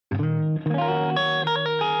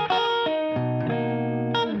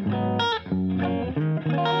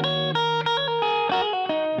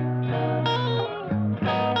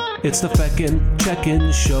It's the Feckin'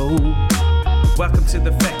 Check-In Show. Welcome to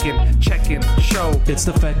the Feckin' Check-In Show. It's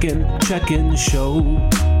the Feckin' Check-In Show.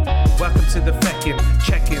 Welcome to the Feckin'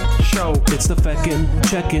 Check-In Show. It's the Feckin'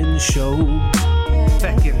 Check-In Show.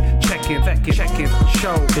 Feckin' Check-In, Feckin' Check-In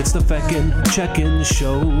Show. It's the Feckin' Check-In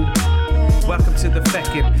Show. Welcome to the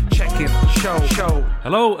Feckin' Check-In Show.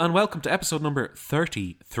 Hello and welcome to episode number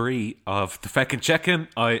 33 of the Feckin' Check-In.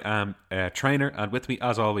 I am a trainer and with me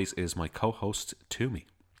as always is my co-host Toomey.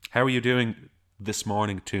 How are you doing this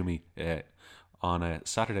morning, Toomey, on a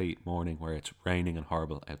Saturday morning where it's raining and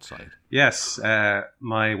horrible outside? Yes,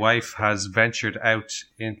 my wife has ventured out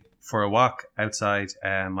for a walk outside.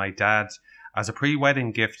 My dad, as a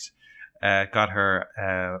pre-wedding gift, got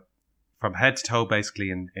her from head to toe basically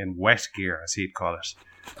in wet gear, as he'd call it.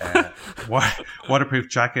 Waterproof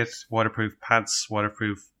jacket, waterproof pants,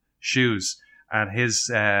 waterproof shoes. And his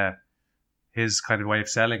kind of way of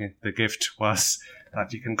selling the gift was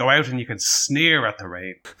that you can go out and you can sneer at the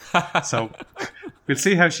rain. So we'll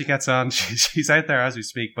see how she gets on. She's out there as we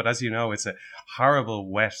speak, but as you know, it's a horrible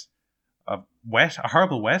wet. You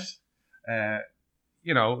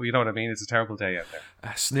know what I mean? It's a terrible day out there.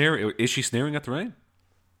 Is she sneering at the rain?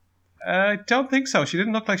 I don't think so. She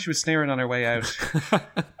didn't look like she was sneering on her way out.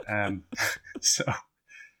 So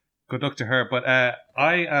good luck to her. But I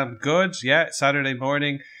am good. Yeah, Saturday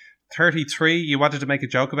morning. 33. You wanted to make a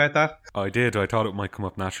joke about that? I did. I thought it might come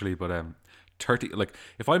up naturally, but 30. Like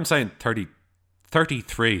if I'm saying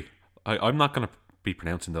 33, I'm not going to be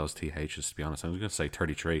pronouncing those THs, to be honest. I'm going to say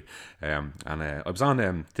 33. And I was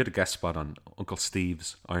on did a guest spot on Uncle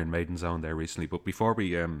Steve's Iron Maiden Zone there recently. But before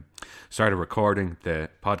we started recording the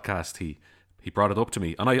podcast, he brought it up to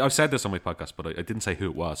me, and I've said this on my podcast, but I didn't say who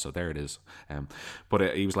it was, so there it is.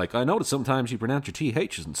 But he was like, I notice sometimes you pronounce your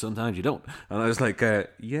THs and sometimes you don't. And I was like,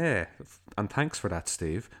 yeah, and thanks for that,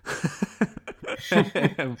 Steve.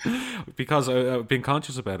 Because I've been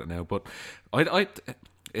conscious about it now, but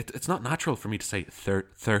it's not natural for me to say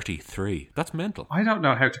 33. That's mental. I don't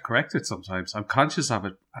know how to correct it sometimes. I'm conscious of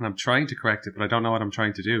it, and I'm trying to correct it, but I don't know what I'm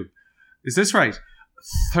trying to do. Is this right?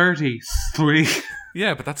 33.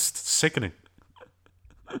 Yeah, but that's sickening.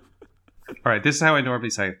 All right, this is how I normally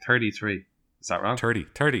say it. 33. Is that wrong?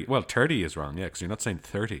 30. Well, 30 is wrong, yeah, because you're not saying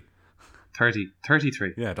 30.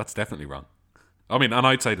 33. Yeah, that's definitely wrong. I mean, and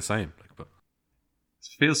I'd say the same. But it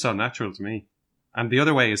feels so natural to me. And the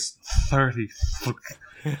other way is 30.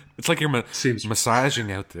 It's like you're massaging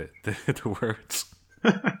out the words.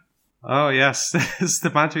 Oh, yes. This is the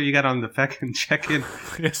banter you get on the Feckin' Check-In.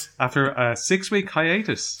 Yes. After a 6-week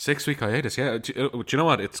hiatus. 6-week hiatus, yeah. Do you know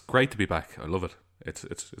what? It's great to be back. I love it.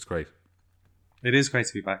 It's great. It is great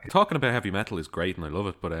to be back. Talking about heavy metal is great and I love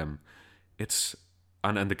it, but it's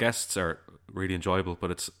and the guests are really enjoyable, but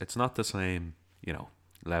it's not the same,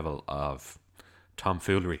 level of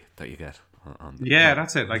tomfoolery that you get on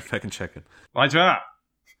that's it. Like Feckin' Check-In. Like that.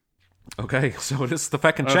 Okay, so this is the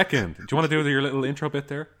Feckin' Check-In. Do you want to do your little intro bit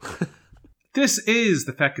there? This is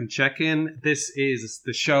the Feckin' Check-In. This is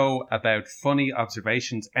the show about funny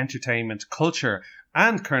observations, entertainment, culture,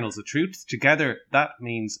 and kernels of truth. Together, that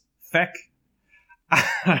means feck.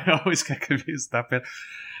 I always get confused with that bit.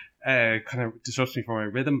 Kind of disrupts me from my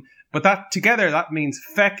rhythm. But that means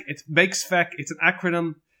feck. It makes feck. It's an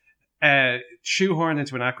acronym. Shoehorn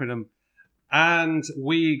into an acronym. And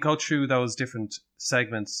we go through those different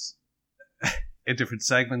segments in different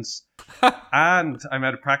segments. And I'm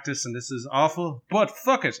out of practice and this is awful. But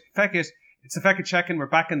fuck it. Feck it. It's the Feckin' Check-In. We're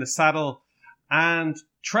back in the saddle. And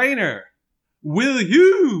trainer, will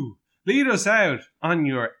you lead us out on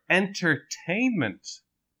your entertainment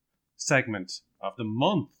segment of the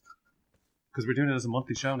month? Because we're doing it as a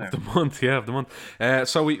monthly show now. Of the month.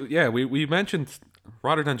 So we mentioned,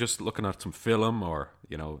 rather than just looking at some film or,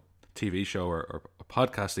 TV show or a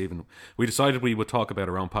podcast even, we decided we would talk about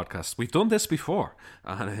our own podcasts. We've done this before,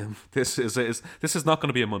 and this is not going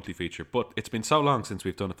to be a monthly feature, but it's been so long since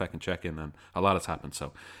we've done a Feckin' Check-In and a lot has happened,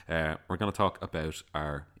 so we're going to talk about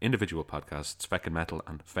our individual podcasts, Feckin' Metal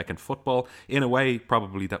and Feckin' Football, in a way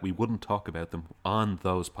probably that we wouldn't talk about them on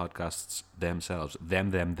those podcasts themselves.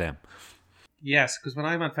 Them. Yes, because when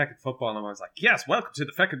I'm on Feckin' Football, I was like, yes, welcome to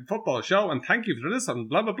the Feckin' Football show, and thank you for this, and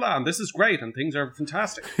blah, blah, blah, and this is great, and things are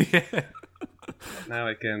fantastic. Yeah. Now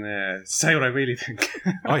I can say what I really think.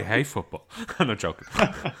 I hate football. I'm not joking.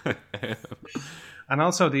 And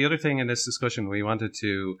also, the other thing in this discussion, we wanted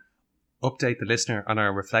to update the listener on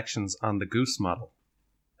our reflections on the goose model.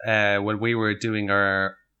 When we were doing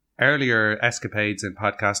our earlier escapades in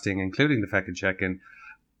podcasting, including the Feckin' Check-In,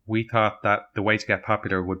 we thought that the way to get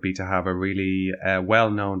popular would be to have a really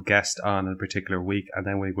well-known guest on in a particular week, and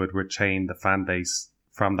then we would retain the fan base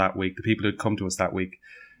from that week, the people who'd come to us that week.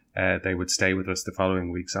 they would stay with us the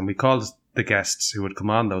following weeks. And we called the guests who would come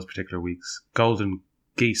on those particular weeks golden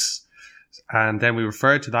geese. And then we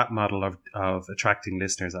referred to that model of attracting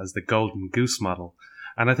listeners as the golden goose model.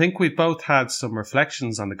 And I think we've both had some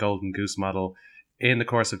reflections on the golden goose model in the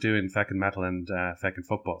course of doing Feckin Metal and Feckin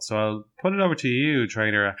Football. So I'll put it over to you,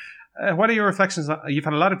 trainer. What are your reflections? You've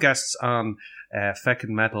had a lot of guests on Feckin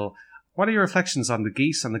Metal. What are your reflections on the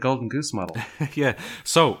geese and the golden goose model? Yeah,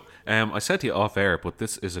 so I said to you off air, but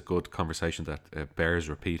this is a good conversation that bears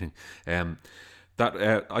repeating.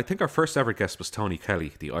 I think our first ever guest was Tony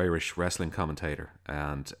Kelly, the Irish wrestling commentator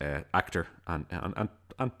and actor and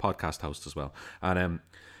podcast host as well. And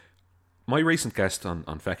my recent guest on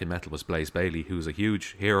Feckin Metal was Blaze Bailey, who's a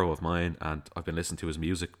huge hero of mine, and I've been listening to his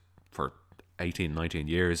music for 18, 19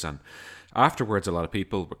 years. And afterwards, a lot of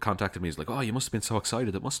people contacted me. It's like, oh, you must have been so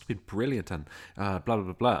excited. It must have been brilliant and blah,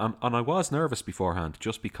 blah, blah. And I was nervous beforehand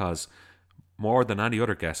just because more than any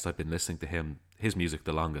other guest, I've been listening to his music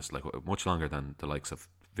the longest, like much longer than the likes of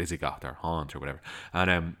Visigoth or Haunt or whatever.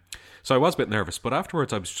 And so I was a bit nervous, but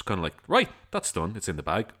afterwards I was just kind of like, right, that's done. It's in the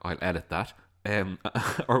bag. I'll edit that.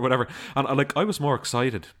 Or whatever. And I was more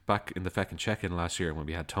excited back in the Feckin Check-In last year when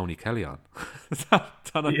we had Tony Kelly on than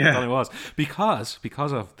I was because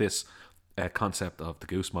of this concept of the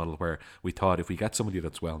goose model, where we thought if we get somebody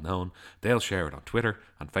that's well known, they'll share it on Twitter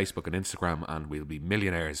and Facebook and Instagram, and we'll be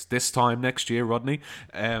millionaires this time next year, Rodney.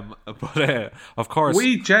 But of course,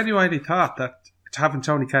 we genuinely thought that having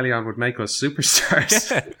Tony Kelly on would make us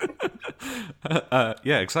superstars.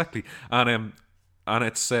 Yeah, exactly. And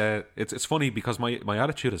it's funny because my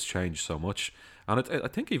attitude has changed so much, and I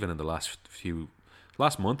think even in the last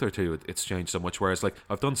month or two it's changed so much. Whereas like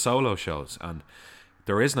I've done solo shows and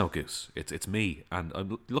there is no goose. It's me, and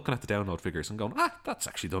I'm looking at the download figures and going, that's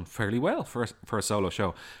actually done fairly well for a solo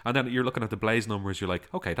show. And then you're looking at the Blaze numbers, you're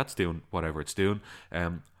like, okay, that's doing whatever it's doing.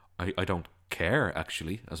 I don't care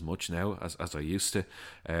actually as much now as I used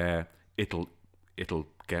to. It'll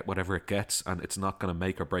get whatever it gets, and it's not going to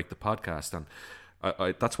make or break the podcast. And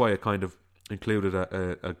I that's why I kind of included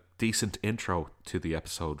a decent intro to the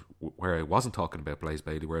episode where I wasn't talking about Blaze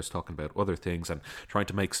Bailey, where I was talking about other things and trying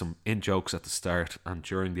to make some in-jokes at the start and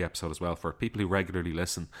during the episode as well for people who regularly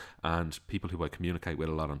listen and people who I communicate with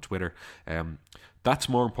a lot on Twitter. That's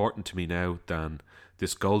more important to me now than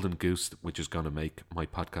this golden goose, which is going to make my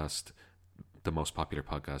podcast the most popular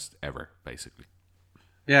podcast ever, basically.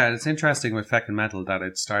 Yeah, it's interesting with Feckin Metal that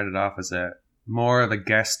it started off as more of a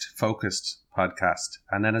guest-focused podcast,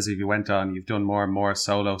 and then as you went on, you've done more and more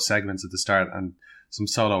solo segments at the start and some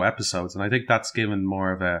solo episodes, and I think that's given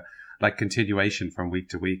more of a continuation from week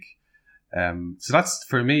to week. So that's,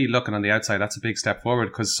 for me, looking on the outside, that's a big step forward,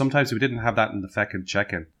 because sometimes we didn't have that in the Feckin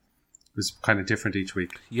Check-In. It was kind of different each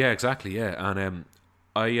week. Yeah, exactly. Yeah, and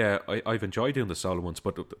I've enjoyed doing the solo ones,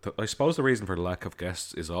 but I suppose the reason for the lack of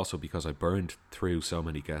guests is also because I burned through so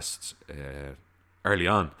many guests early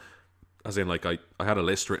on. As in, like, I had a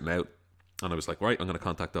list written out, and I was like, right, I'm going to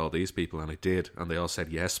contact all these people, and I did, and they all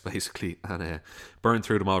said yes, basically, and burned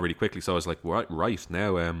through them all really quickly. So I was like, right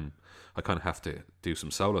now, I kind of have to do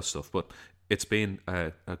some solo stuff. But it's been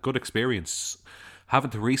a good experience having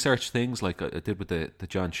to research things like I did with the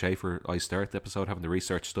John Schaefer I Start episode, having to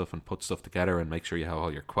research stuff and put stuff together and make sure you have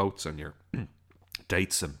all your quotes and your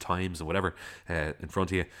dates and times and whatever in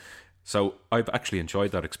front of you. So I've actually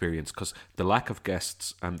enjoyed that experience, because the lack of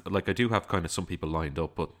guests, and like I do have kind of some people lined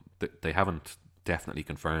up, but they haven't definitely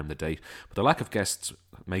confirmed the date. But the lack of guests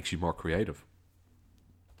makes you more creative.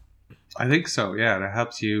 I think so, yeah. It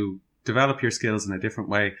helps you develop your skills in a different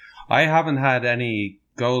way. I haven't had any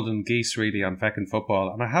golden geese really on Feckin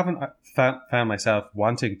Football, and I haven't found myself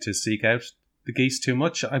wanting to seek out the geese too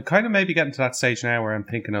much. I'm kind of maybe getting to that stage now where I'm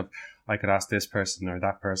thinking of, I could ask this person or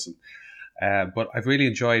that person. But I've really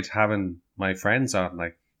enjoyed having my friends on,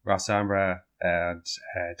 like Ross Ambra and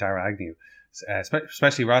Dara Agnew.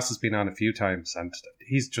 Especially Ross has been on a few times, and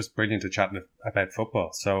he's just brilliant at chatting about football.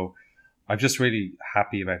 So I'm just really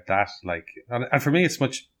happy about that. And for me, it's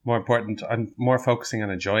much more important. I'm more focusing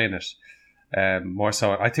on enjoying it. More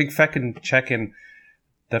so, I think the Feckin Check-In,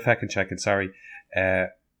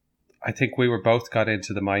 I think we were both got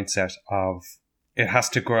into the mindset of it has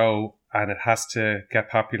to grow and it has to get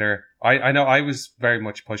popular. I know I was very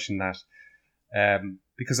much pushing that.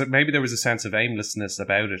 Because maybe there was a sense of aimlessness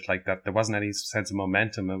about it, like that there wasn't any sense of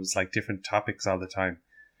momentum. It was like different topics all the time.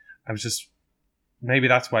 I was just, maybe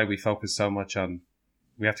that's why we focus so much on,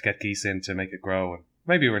 we have to get geese in to make it grow. And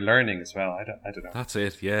maybe we're learning as well. I don't know. That's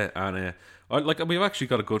it, yeah. And we've actually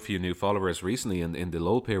got a good few new followers recently in the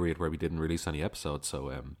lull period where we didn't release any episodes.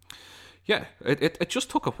 So yeah, it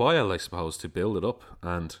just took a while, I suppose, to build it up.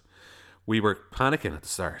 And we were panicking at the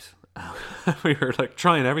start. We were like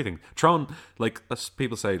trying everything, throwing, like as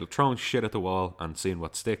people say, throwing shit at the wall and seeing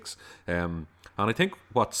what sticks. And I think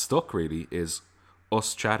what stuck really is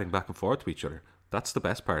us chatting back and forth to each other. That's the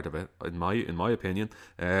best part of it, in my opinion.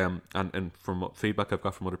 And from what feedback I've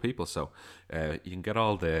got from other people. So you can get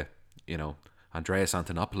all the, Andreas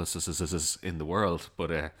Antonopoulos is in the world,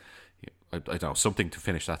 but I don't know, something to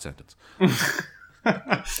finish that sentence.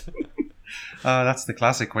 That's the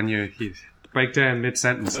classic when you break down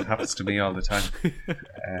mid-sentence. It happens to me all the time.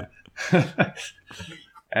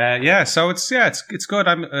 So it's good.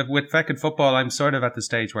 I'm with Feckin football. I'm sort of at the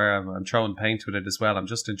stage where I'm throwing paint with it as well. I'm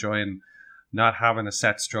just enjoying not having a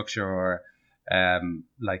set structure, or I'm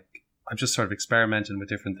just sort of experimenting with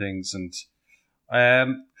different things. And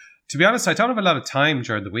to be honest, I don't have a lot of time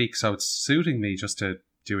during the week, so it's suiting me just to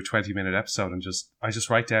do a 20-minute episode and I just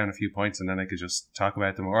write down a few points and then I could just talk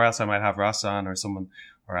about them, or else I might have Ross on or someone,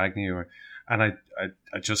 or Agnew, and I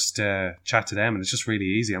just chat to them, and it's just really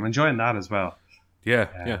easy. I'm enjoying that as well.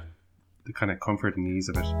 Yeah. The kind of comfort and ease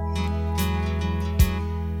of it.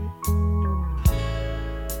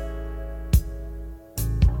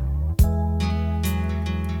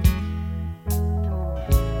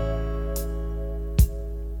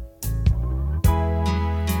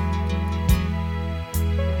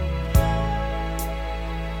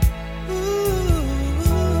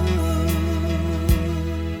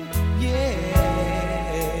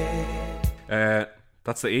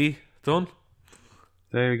 That's the E done.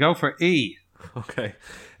 There we go for E. Okay.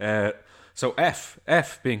 So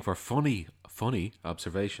F being for funny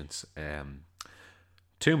observations.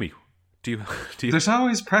 To me, do you? There's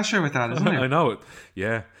always pressure with that, isn't there? I know it.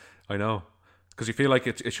 Yeah, I know. Because you feel like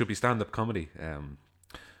it should be stand-up comedy.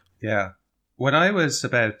 Yeah. When I was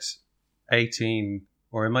about 18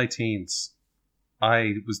 or in my teens,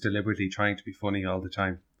 I was deliberately trying to be funny all the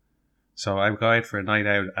time. So I would go out for a night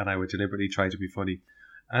out and I would deliberately try to be funny.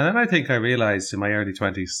 And then I think I realised in my early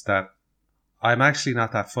 20s that I'm actually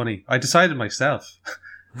not that funny. I decided myself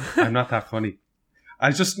I'm not that funny.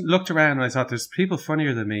 I just looked around and I thought there's people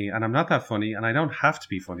funnier than me, and I'm not that funny, and I don't have to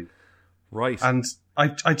be funny. Right. And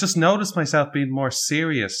I just noticed myself being more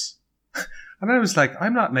serious. And I was like,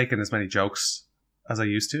 I'm not making as many jokes as I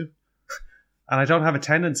used to. And I don't have a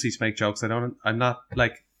tendency to make jokes. I'm not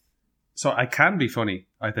like, so I can be funny,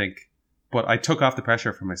 I think. But I took off the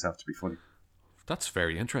pressure for myself to be funny. That's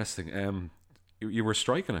very interesting. You were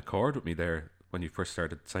striking a chord with me there when you first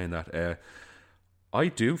started saying that. I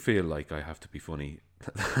do feel like I have to be funny.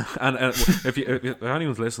 and if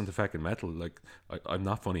anyone's listening to Feckin Metal, like I'm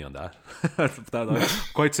not funny on that. I'm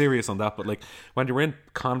quite serious on that. But like when you're in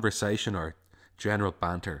conversation or general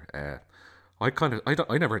banter, I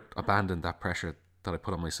never abandoned that pressure that I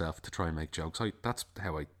put on myself to try and make jokes. That's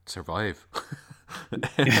how I survive. And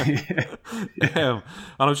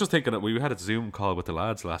I was just thinking that we had a Zoom call with the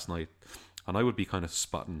lads last night, and I would be kind of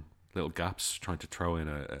spotting little gaps, trying to throw in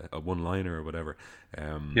a one-liner or whatever.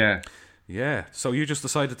 Yeah. So you just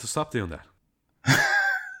decided to stop doing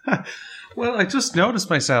that? Well, I just noticed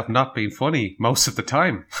myself not being funny most of the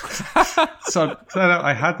time. So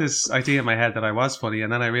I had this idea in my head that I was funny,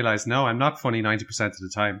 and then I realized, no, I'm not funny 90% of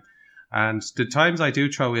the time. And the times I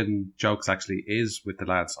do throw in jokes actually is with the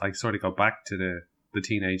lads. I sort of go back to the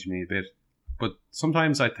teenage me a bit. But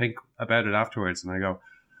sometimes I think about it afterwards and I go,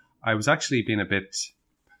 I was actually being a bit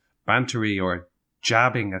bantery or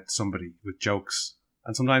jabbing at somebody with jokes.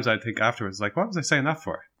 And sometimes I think afterwards, like, what was I saying that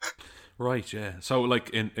for? Right, yeah. So, like,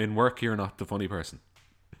 in work, you're not the funny person?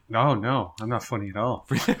 No, I'm not funny at all.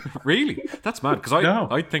 Really? That's mad, because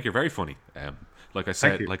I think you're very funny. Like I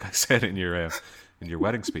said in your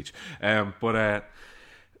wedding speech. But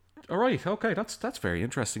all right, okay, that's very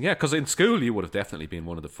interesting. Yeah, because in school you would have definitely been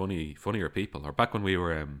one of the funnier people. Or back when we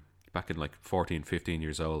were back in like 14, 15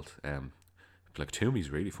 years old, like Toomey's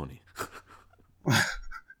really funny.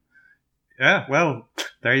 Yeah, well,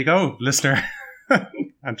 there you go, listener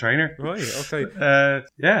and trainer. Right, okay.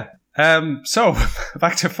 So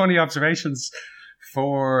back to funny observations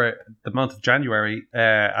for the month of January,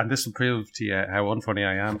 and this will prove to you how unfunny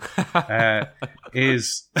I am.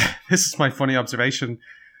 This is my funny observation.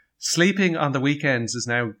 Sleeping on the weekends is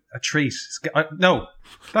now a treat. No,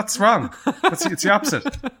 that's wrong. It's the opposite.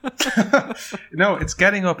 No, it's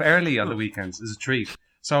getting up early on the weekends is a treat.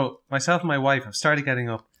 So myself and my wife have started getting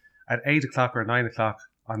up at 8 o'clock or 9 o'clock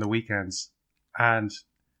on the weekends. And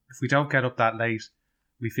if we don't get up that late,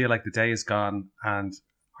 we feel like the day is gone and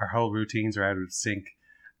our whole routines are out of sync.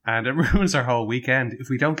 And it ruins our whole weekend if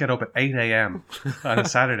we don't get up at 8 a.m. on a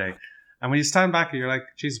Saturday. And when you stand back, you're like,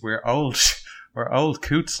 geez, we're old. We're old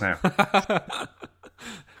coots now.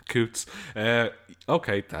 Coots.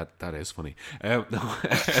 Okay, that is funny. No.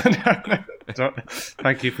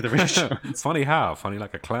 Thank you for the reassurance. Funny how? Funny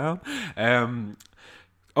like a clown?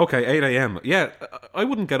 Okay, 8 a.m. Yeah, I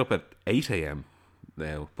wouldn't get up at 8 a.m.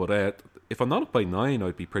 now, but if I'm not up by 9,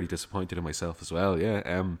 I'd be pretty disappointed in myself as well.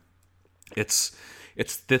 Yeah, it's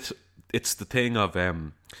the thing of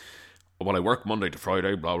well, I work Monday to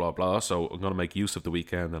Friday, blah blah blah. So I'm going to make use of the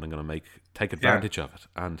weekend, and I'm going to take advantage of it.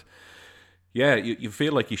 And yeah, you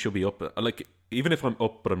feel like you should be up. Like even if I'm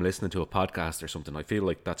up, but I'm listening to a podcast or something, I feel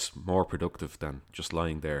like that's more productive than just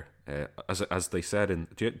lying there. As they said in,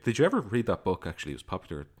 did you ever read that book? Actually, it was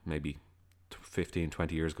popular maybe 15,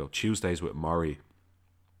 20 years ago. Tuesdays with Maury.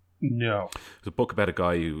 No. It was a book about a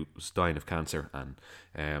guy who was dying of cancer, and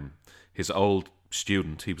his old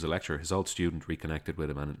student, he was a lecturer, his old student reconnected with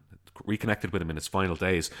him in his final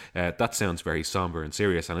days. That sounds very somber and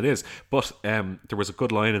serious, and it is, but there was a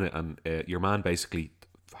good line in it, and your man basically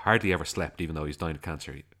hardly ever slept, even though he's dying of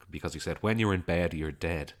cancer, because he said, when you're in bed, you're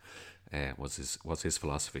dead. Was his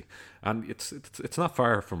philosophy, and it's not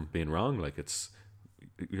far from being wrong. Like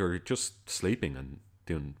you're just sleeping and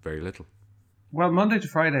doing very little. Well, Monday to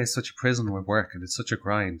Friday is such a prison with work, and it's such a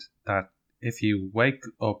grind that if you wake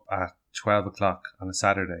up at 12 o'clock on a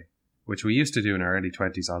Saturday, which we used to do in our early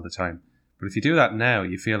 20s all the time, but if you do that now,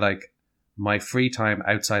 you feel like my free time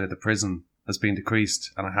outside of the prison has been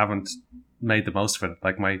decreased and I haven't made the most of it.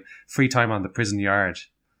 Like my free time on the prison yard,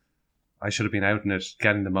 I should have been out in it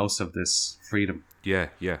getting the most of this freedom. Yeah,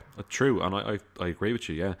 true, and I agree with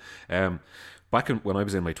you. Yeah, back when I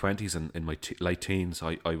was in my 20s and in my late teens,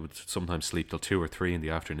 I would sometimes sleep till 2 or 3 in the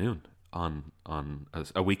afternoon on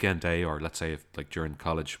a weekend day, or let's say like during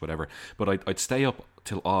college, whatever. But I'd stay up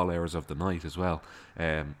till all hours of the night as well.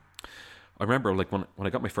 I remember like when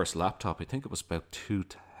I got my first laptop, I think it was about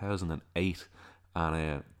 2008,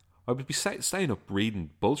 and I would be staying up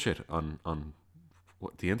reading bullshit on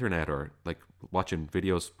the internet, or like watching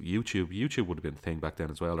videos. YouTube would have been a thing back then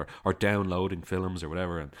as well, or downloading films or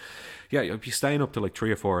whatever. And yeah, I'd be staying up till like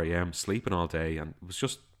 3 or 4 a.m, sleeping all day, and it was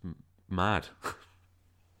just mad.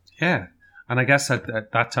 Yeah, and I guess at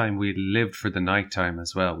that time we lived for the night time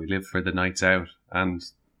as well. We lived for the nights out, and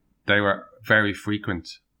they were very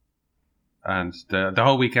frequent. And the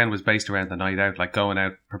whole weekend was based around the night out, like going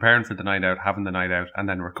out, preparing for the night out, having the night out, and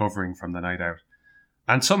then recovering from the night out.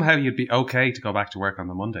 And somehow you'd be okay to go back to work on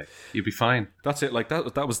the Monday. You'd be fine. That's it. Like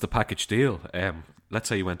that was the package deal. Let's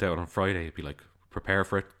say you went out on Friday, you'd be like, prepare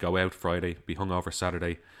for it, go out Friday, be hungover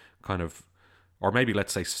Saturday, kind of. Or maybe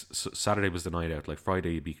let's say Saturday was the night out. Like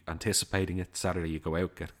Friday you'd be anticipating it. Saturday you go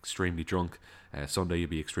out, get extremely drunk. Sunday you'd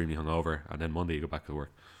be extremely hungover, and then Monday you go back to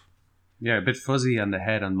work. Yeah, a bit fuzzy on the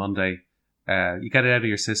head on Monday. You get it out of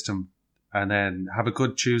your system, and then have a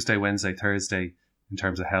good Tuesday, Wednesday, Thursday in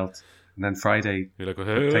terms of health. And then Friday, you're like,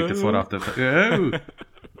 take the foot off the...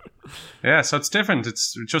 Yeah, so it's different.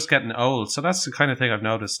 It's just getting old. So that's the kind of thing I've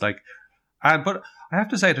noticed. Like, but I have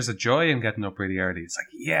to say there's a joy in getting up really early. It's like,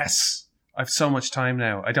 yes, I've so much time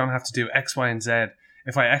now. I don't have to do X, Y, and Z.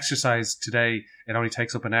 If I exercise today, it only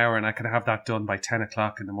takes up an hour, and I can have that done by 10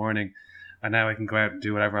 o'clock in the morning. And now I can go out and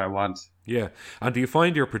do whatever I want. Yeah. And do you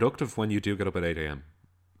find you're productive when you do get up at 8 a.m?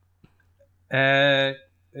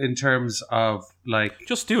 In terms of like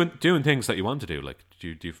just doing things that you want to do, like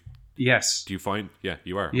do you yes, do you find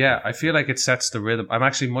you are? Yeah, I feel like it sets the rhythm. I'm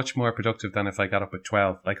actually much more productive than if I got up at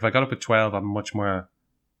 12. Like if I got up at 12, I'm much more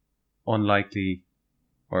unlikely,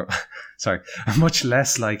 or sorry, I'm much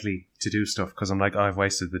less likely to do stuff because I'm like, oh, I've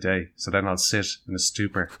wasted the day. So then I'll sit in a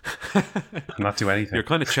stupor and not do anything. You're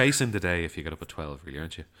kind of chasing the day if you get up at 12, really,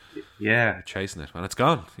 aren't you? Yeah, you're chasing it, and it's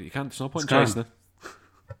gone. You can't. There's no point in chasing it.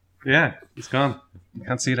 Yeah, it's gone. You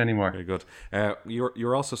can't see it anymore. Very good.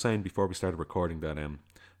 You're also saying before we started recording that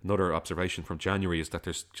another observation from January is that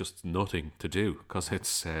there's just nothing to do because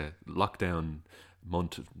it's lockdown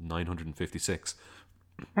month 956.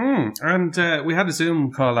 And we had a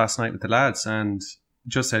Zoom call last night with the lads, and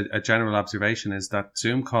just a general observation is that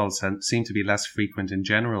Zoom calls seem to be less frequent in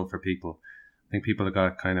general for people. I think people have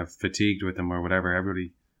got kind of fatigued with them or whatever.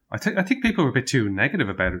 Everybody... I think people were a bit too negative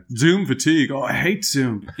about it. Zoom fatigue. Oh, I hate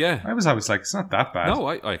Zoom. Yeah. I was always like, it's not that bad. No,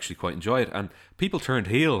 I actually quite enjoy it. And people turned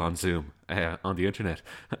heel on Zoom on the internet.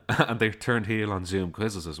 And they turned heel on Zoom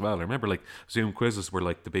quizzes as well. I remember like Zoom quizzes were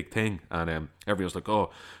like the big thing. And everyone was like,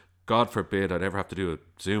 oh, God forbid I'd ever have to do a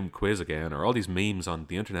Zoom quiz again. Or all these memes on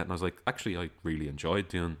the internet. And I was like, actually, I really enjoyed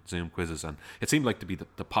doing Zoom quizzes. And it seemed like to be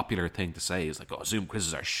the popular thing to say is like, oh, Zoom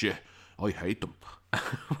quizzes are shit. I hate them.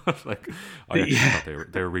 Like, I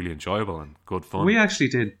thought they were really enjoyable and good fun. We actually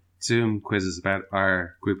did Zoom quizzes about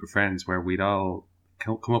our group of friends where we'd all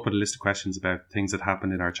come up with a list of questions about things that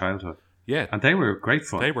happened in our childhood. Yeah, And they were great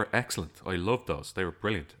fun. they were excellent. I loved those. They were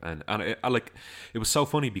brilliant, and it was so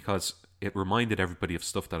funny because it reminded everybody of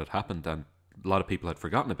stuff that had happened and a lot of people had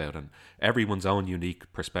forgotten about, and everyone's own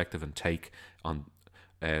unique perspective and take on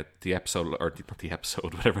the episode, or not the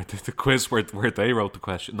episode, whatever, the quiz where they wrote the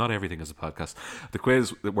question. Not everything is a podcast. The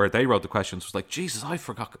quiz where they wrote the questions was like, Jesus, I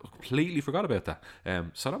completely forgot about that.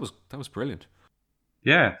 So that was brilliant.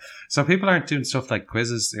 Yeah. So people aren't doing stuff like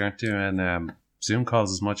quizzes. They aren't doing Zoom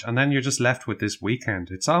calls as much, and then you're just left with this weekend.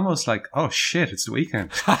 It's almost like, oh shit, it's the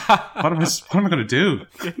weekend. What am I going to do?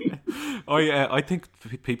 I think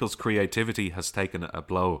people's creativity has taken a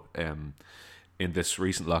blow in this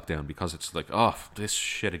recent lockdown, because it's like, oh, this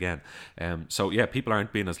shit again. So yeah, people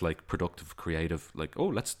aren't being as like productive, creative. Like, oh,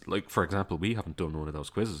 let's, like, for example, we haven't done one of those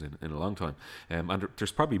quizzes in a long time, and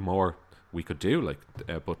there's probably more we could do. Like,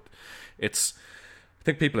 but it's. I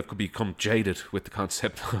think people have become jaded with the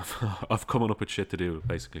concept of coming up with shit to do,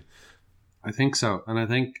 basically. I think so, and I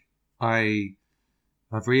think I've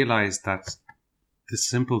realized that the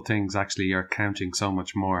simple things actually are counting so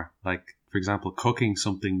much more. Like, for example, cooking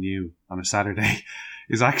something new on a Saturday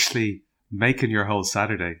is actually making your whole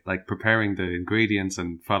Saturday, like preparing the ingredients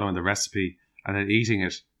and following the recipe and then eating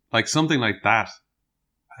it. Like something like that,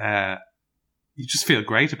 you just feel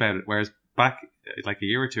great about it. Whereas back like a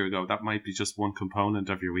year or two ago, that might be just one component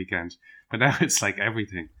of your weekend. But now it's like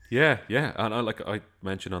everything. Yeah. And like I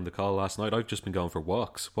mentioned on the call last night, I've just been going for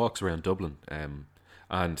walks around Dublin.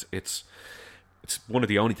 And it's one of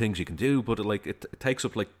the only things you can do, but it takes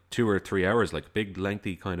up like 2 or 3 hours, like big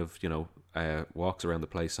lengthy kind of, walks around the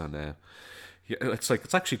place, and yeah, it's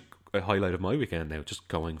actually a highlight of my weekend now, just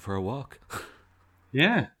going for a walk.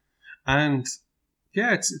 Yeah, and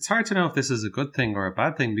yeah, it's hard to know if this is a good thing or a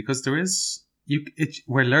bad thing, because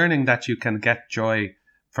we're learning that you can get joy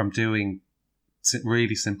from doing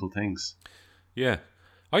really simple things. Yeah.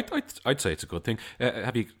 I'd say it's a good thing.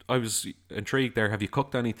 I was intrigued there. Have you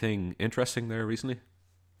cooked anything interesting there recently?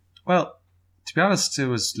 Well, to be honest, it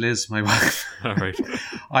was Liz, my wife. All right.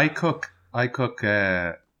 I cook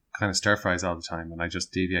kind of stir fries all the time, and I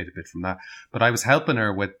just deviate a bit from that. But I was helping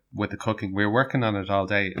her with the cooking. We were working on it all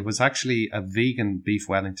day. It was actually a vegan beef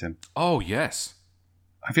Wellington. Oh yes.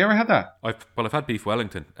 Have you ever had that? I've had beef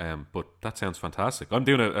Wellington, but that sounds fantastic. I'm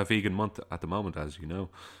doing a vegan month at the moment, as you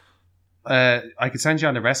know. I could send you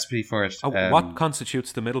on the recipe for it. What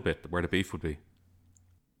constitutes the middle bit where the beef would be?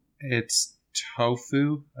 It's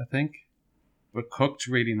tofu, I think, but cooked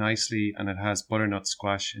really nicely, and it has butternut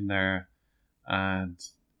squash in there, and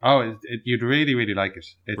you'd really, really like it.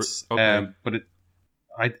 It's okay.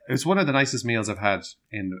 It's one of the nicest meals I've had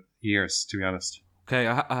in years, to be honest. Okay,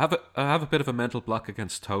 I have a bit of a mental block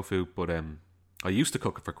against tofu, but I used to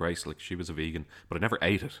cook it for Grace. Like, she was a vegan, but I never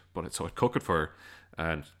ate it. So I'd cook it for her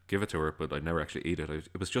and give it to her, but I'd never actually eat it.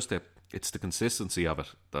 It was just it's the consistency of it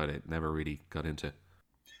that I never really got into.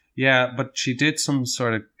 Yeah, but she did some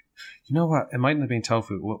sort of, you know what? It mightn't have been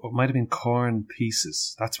tofu. It might have been corn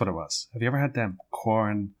pieces. That's what it was. Have you ever had them?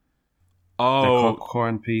 Corn. Oh, they're called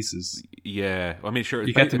corn pieces. Yeah, I mean, sure.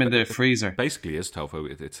 You get them in the freezer. It basically is tofu.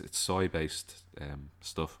 It's soy based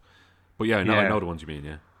stuff. But yeah, I know the ones you mean.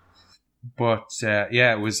 Yeah. But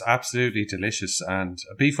it was absolutely delicious, and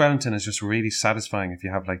a beef Wellington is just really satisfying if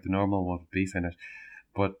you have like the normal one with beef in it.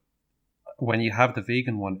 But when you have the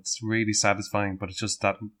vegan one, it's really satisfying, but it's just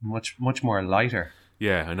that much more lighter.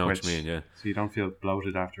 Yeah, I know what you mean. Yeah, so you don't feel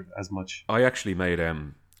bloated after as much. I actually made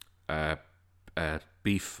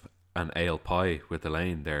beef and ale pie with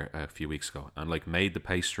Elaine there a few weeks ago, and like made the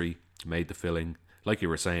pastry, made the filling, like you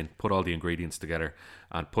were saying, put all the ingredients together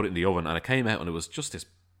and put it in the oven, and it came out and it was just this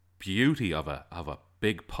beauty of a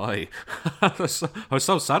big pie. I was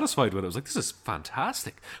so satisfied with it. I was like, this is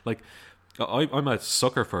fantastic. Like, I'm a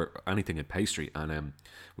sucker for anything in pastry, and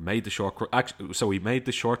we made the short we made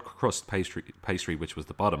the short crust pastry, which was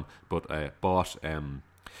the bottom, but bought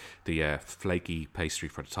the flaky pastry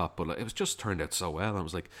for the top. But it was just turned out so well. I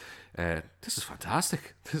was like, this is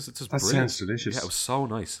fantastic. This is brilliant. Sounds delicious. Yeah, it was so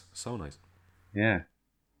nice, so nice. Yeah,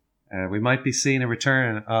 we might be seeing a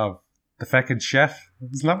return of the Feckin chef.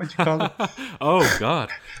 Isn't that what you call it? Oh God,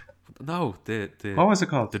 no. What was it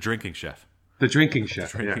called? The drinking chef. The drinking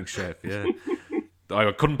chef. The drinking chef. Yeah.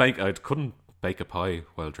 I couldn't bake a pie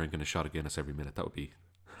while drinking a shot of Guinness every minute. That would be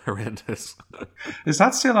horrendous. Is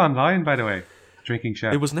that still online, by the way? Drinking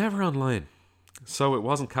chef. It was never online, so it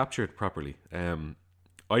wasn't captured properly.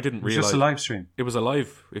 I didn't realize. Just a live stream. It was a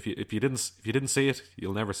live. If you didn't see it,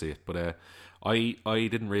 you'll never see it. But I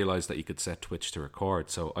didn't realize that you could set Twitch to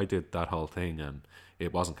record, so I did that whole thing and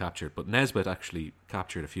it wasn't captured. But Nesbitt actually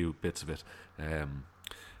captured a few bits of it,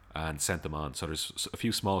 and sent them on. So there's a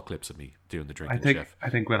few small clips of me doing the drinking chef. I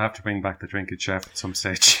think we'll have to bring back the drinking chef at some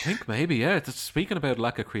stage. I think maybe, yeah. Speaking about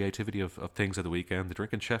lack of creativity of things at the weekend, the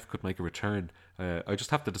drinking chef could make a return. I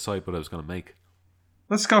just have to decide what I was going to make.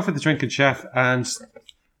 Let's go for the drinking chef, and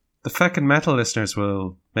the Feckin metal listeners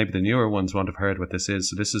will, maybe the newer ones won't have heard what this is.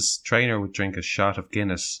 So this is Trainer would drink a shot of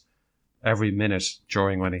Guinness every minute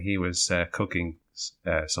during when he was cooking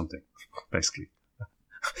something, basically.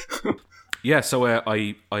 Yeah, so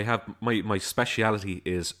I have my speciality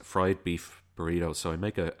is fried beef burritos. So I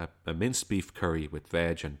make a minced beef curry with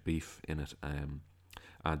veg and beef in it, and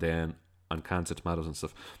then and cans of tomatoes and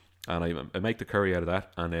stuff. And I make the curry out of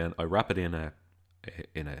that, and then I wrap it in a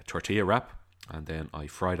tortilla wrap, and then I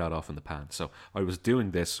fry that off in the pan. So I was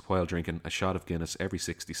doing this while drinking a shot of Guinness every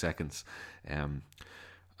 60 seconds.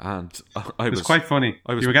 And it was quite funny.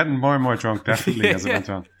 You were getting more and more drunk, definitely, as it went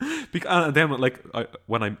on. And then,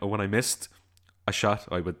 when I missed a shot,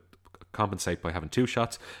 I would compensate by having 2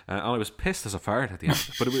 shots, and I was pissed as a fart at the end.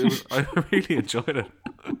 But I really enjoyed it.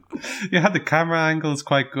 You had the camera angles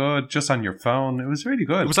quite good, just on your phone. It was really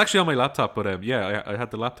good. It was actually on my laptop, but I had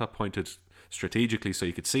the laptop pointed strategically so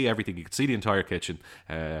you could see everything. You could see the entire kitchen,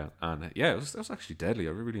 and it was actually deadly.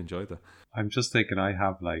 I really enjoyed that. I'm just thinking I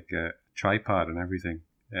have like a tripod and everything.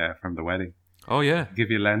 Yeah, from the wedding. Oh yeah, I'll give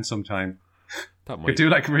you a lens sometime. That might could do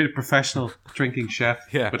like a really professional drinking chef.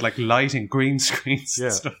 Yeah, with like lighting, green screens. Yeah,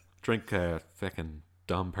 and stuff. Drink Feckin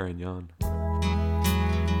Dom Perignon.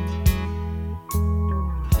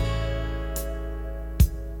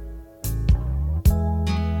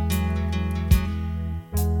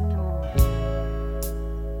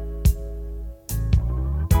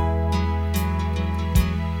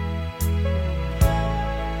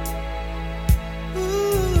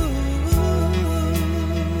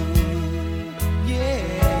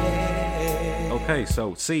 Okay,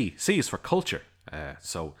 so C is for culture.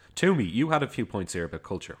 So, Toomey, you had a few points here about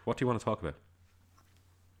culture. What do you want to talk about?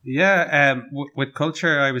 Yeah, with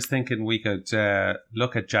culture, I was thinking we could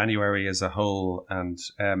look at January as a whole and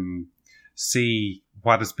see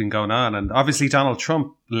what has been going on. And obviously, Donald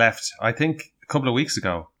Trump left, I think, a couple of weeks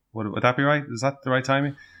ago. Would that be right? Is that the right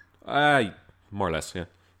timing? More or less, yeah.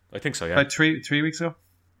 I think so, yeah. About three weeks ago?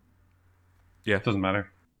 Yeah. Doesn't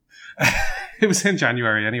matter. It was in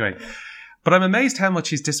January anyway. But I'm amazed how much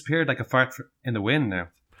he's disappeared like a fart in the wind now.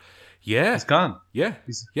 Yeah. He's gone. Yeah.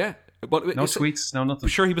 Yeah. But no tweets, no nothing.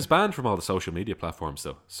 Sure, he was banned from all the social media platforms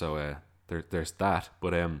though. So there's that.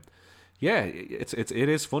 But yeah, it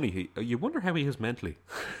is funny. You wonder how he is mentally.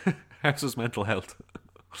 How's his mental health?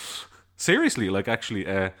 Seriously, like actually,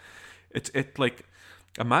 it's like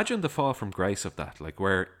imagine the fall from grace of that, like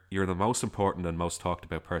where you're the most important and most talked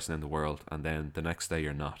about person in the world, and then the next day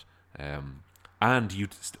you're not. And you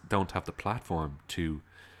don't have the platform to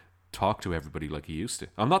talk to everybody like you used to.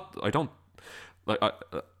 I'm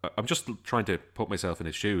just trying to put myself in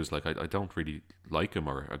his shoes. Like I don't really like him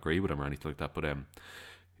or agree with him or anything like that. But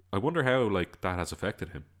I wonder how like that has affected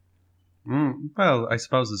him. Well, I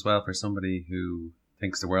suppose as well for somebody who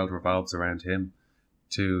thinks the world revolves around him,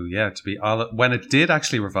 to be all when it did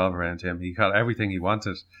actually revolve around him, he got everything he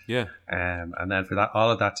wanted. Yeah. And then for that,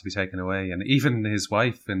 all of that to be taken away, and even his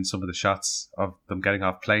wife in some of the shots of them getting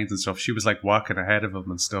off planes and stuff, she was like walking ahead of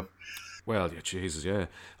him and stuff. Well, yeah, Jesus, yeah.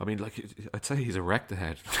 I mean, like I'd say he's a wrecked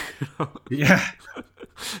ahead. Yeah.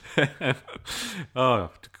 Oh,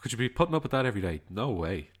 could you be putting up with that every day? No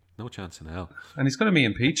way. No chance in hell. And he's going to be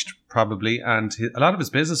impeached probably, and a lot of his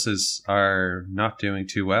businesses are not doing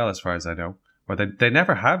too well, as far as I know. Or they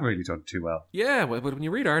never have really done too well. Yeah, but when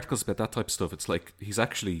you read articles about that type of stuff, it's like he's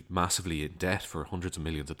actually massively in debt for hundreds of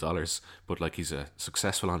millions of dollars, but like he's a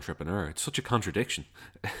successful entrepreneur. It's such a contradiction.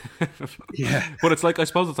 Yeah. But it's like, I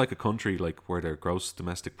suppose it's like a country like where their gross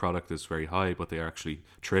domestic product is very high, but they are actually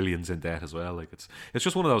trillions in debt as well. Like it's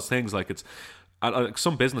just one of those things. Like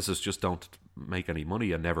some businesses just don't make any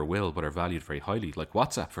money and never will, but are valued very highly. Like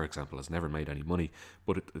WhatsApp, for example, has never made any money,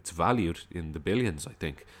 but it's valued in the billions, I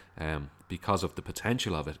think, because of the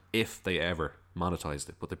potential of it if they ever monetized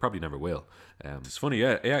it, but they probably never will. It's funny,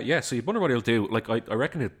 yeah. So you wonder what he'll do. Like I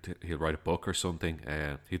reckon he'll write a book or something.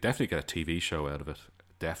 He'll definitely get a TV show out of it.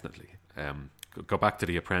 Definitely. Go back to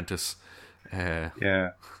The Apprentice. Yeah.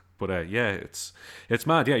 But yeah, it's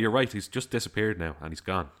mad. Yeah, you're right. He's just disappeared now, and he's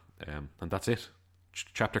gone. And that's it.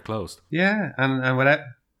 Chapter closed. Yeah, and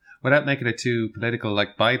without making it too political,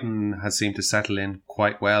 like Biden has seemed to settle in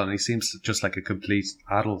quite well, and he seems just like a complete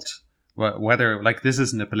adult. Whether like this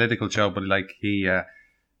isn't a political show, but like he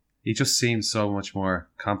just seems so much more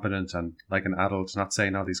competent and like an adult, not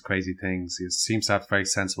saying all these crazy things. He seems to have very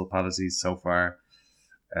sensible policies so far.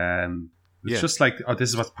 It's just like, oh, this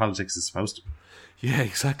is what politics is supposed to be. Yeah,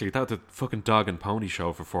 exactly. That was the fucking dog and pony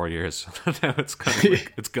show for 4 years. Now it's kind of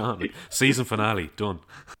like, it's gone. Like, season finale, done.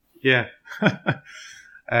 Yeah.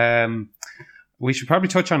 We should probably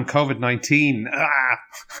touch on COVID-19.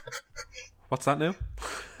 What's that now?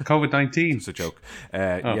 COVID-19. It's a joke.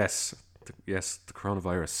 Yes, the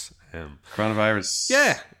coronavirus. Coronavirus.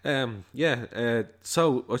 Yeah.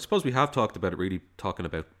 So I suppose we have talked about it, really talking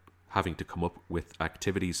about having to come up with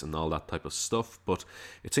activities and all that type of stuff, but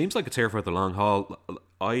it seems like it's here for the long haul.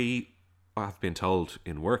 I have been told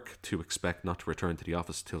in work to expect not to return to the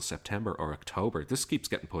office till September or October. This keeps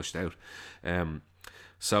getting pushed out.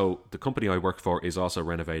 So the company I work for is also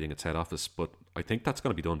renovating its head office, but I think that's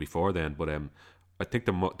going to be done before then. But I think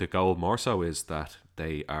the goal more so is that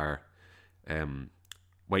they are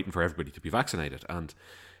waiting for everybody to be vaccinated. And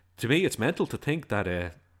to me, it's mental to think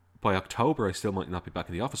that by October I still might not be back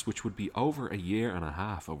in the office, which would be over a year and a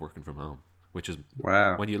half of working from home. Which is,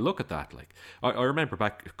 wow. When you look at that, like I remember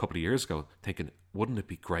back a couple of years ago thinking, wouldn't it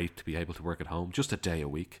be great to be able to work at home just a day a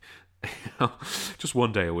week? Just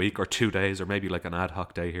 1 day a week, or 2 days, or maybe like an ad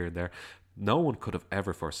hoc day here and there. No one could have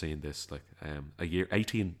ever foreseen this, like a year,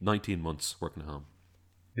 18, 19 months working at home.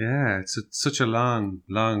 Yeah, it's such a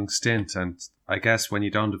long stint, and I guess when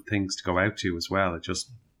you don't have things to go out to as well,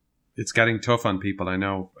 it's getting tough on people. I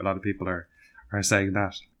know a lot of people are saying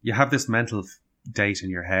that. You have this mental date in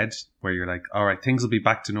your head where you're like, all right, things will be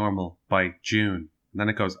back to normal by June. And then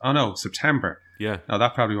it goes, oh no, September. Yeah. No,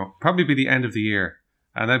 that probably be the end of the year.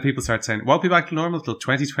 And then people start saying, won't be back to normal till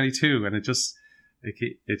 2022. And it just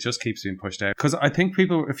keeps being pushed out. Because I think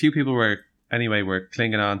a few people were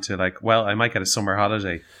clinging on to like, well, I might get a summer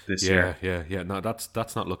holiday this year. Yeah. No,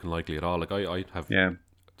 that's not looking likely at all. Like I have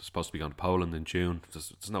supposed to be going to Poland in June.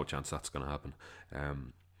 There's no chance that's going to happen.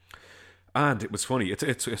 And it was funny.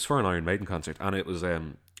 It's for an Iron Maiden concert, and it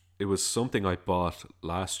was something I bought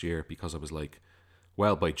last year because I was like,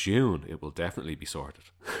 well, by June it will definitely be sorted.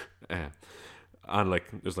 And like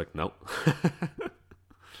it was like, no.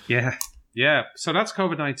 Yeah. So that's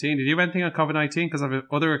COVID-19. Did you have anything on COVID-19? Because I have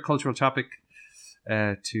another cultural topic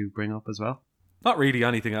to bring up as well. Not really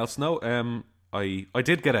anything else. No. I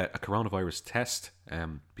did get a coronavirus test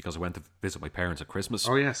because I went to visit my parents at Christmas.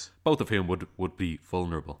 Oh yes. Both of whom would be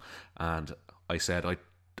vulnerable, and I said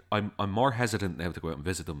I'm more hesitant now to go out and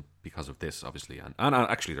visit them because of this, obviously, and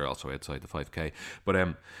actually they're also outside the 5K. But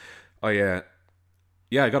I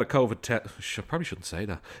got a COVID test. I probably shouldn't say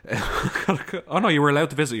that. Oh no, you were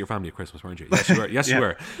allowed to visit your family at Christmas, weren't you? Yes, you were. Yes, you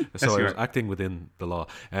were. So I was acting within the law.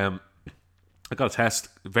 I got a test.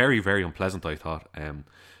 Very, very unpleasant, I thought.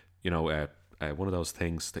 One of those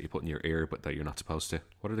things that you put in your ear but that you're not supposed to.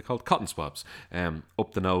 What are they called? Cotton swabs.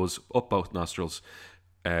 Up the nose, up both nostrils.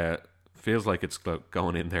 Feels like it's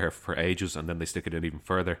going in there for ages, and then they stick it in even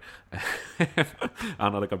further.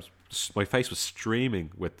 And my face was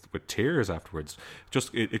streaming with tears afterwards.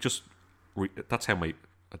 That's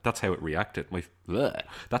how it reacted.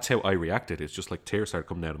 That's how I reacted. It's just like tears started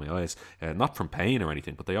coming out of my eyes, not from pain or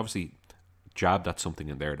anything, but they obviously jabbed at something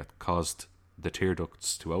in there that caused the tear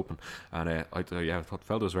ducts to open, and I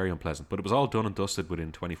felt it was very unpleasant. But it was all done and dusted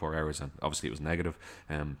within 24 hours, and obviously it was negative.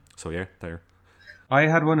 There. I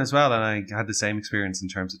had one as well, and I had the same experience in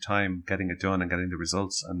terms of time getting it done and getting the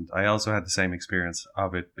results. And I also had the same experience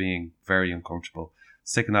of it being very uncomfortable.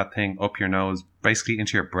 Sticking that thing up your nose, basically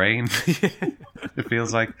into your brain, it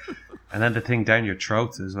feels like. And then the thing down your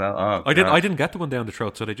throat as well. Oh, I didn't get the one down the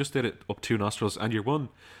throat, so they just did it up 2 nostrils. And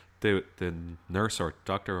the nurse or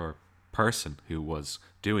doctor or person who was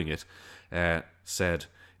doing it said,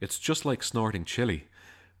 it's just like snorting chili.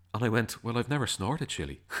 And I went, well, I've never snorted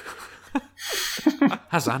chili.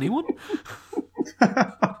 Has anyone?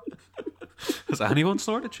 Has anyone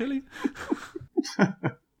snorted chili?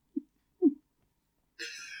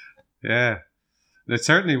 Yeah, it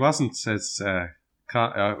certainly wasn't. It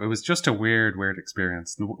was just a weird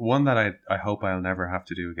experience. One that I hope I'll never have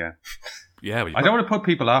to do again. Yeah, I don't want to put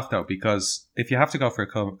people off though, because if you have to go for a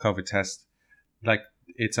COVID test, like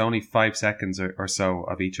it's only 5 seconds or so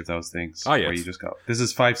of each of those things. Oh, yeah, where you just go, this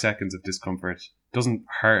is 5 seconds of discomfort. Doesn't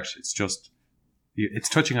hurt. It's just it's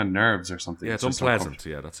touching on nerves or something. Yeah, it's unpleasant.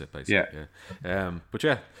 Yeah, that's it basically. Yeah. But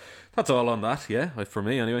yeah, that's all on that. Yeah, for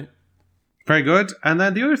me anyway. Very good. And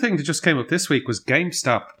then the other thing that just came up this week was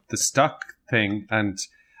Gamestop, the stock thing. And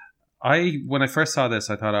when I first saw this,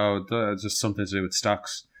 I thought, it's just something to do with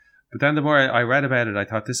stocks. But then the more I read about it, I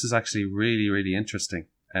thought this is actually really, really interesting.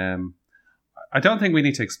 I don't think we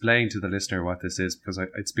need to explain to the listener what this is, because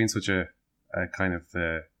it's been such a kind of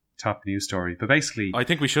top news story. But basically, I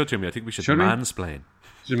think we should, Jimmy. I think we should mansplain.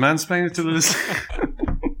 Should we mansplain it to the listener?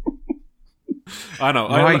 I know.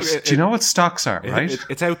 Right. Do you know what stocks are, right?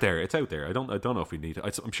 It's out there. It's out there. I don't know if we need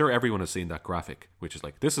it. I'm sure everyone has seen that graphic, which is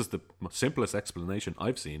like, this is the simplest explanation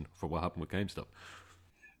I've seen for what happened with GameStop.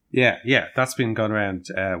 Yeah. That's been going around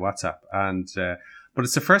WhatsApp. And but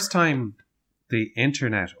it's the first time the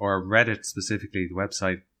internet, or Reddit specifically, the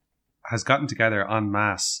website, has gotten together en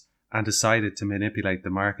masse and decided to manipulate the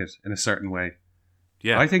market in a certain way.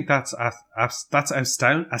 Yeah. I think that's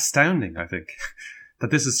astounding, I think, that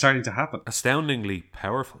this is starting to happen. Astoundingly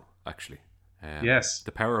powerful, actually. Yes.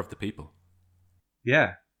 The power of the people.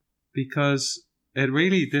 Yeah. Because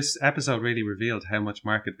this episode really revealed how much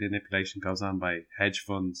market manipulation goes on by hedge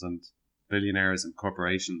funds and billionaires and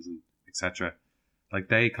corporations and etc. Like,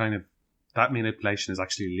 that manipulation is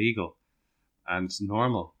actually legal and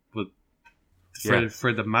normal. But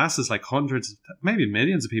for the masses, like hundreds, maybe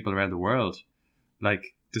millions of people around the world,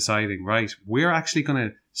 like deciding, right, we're actually going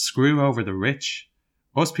to screw over the rich.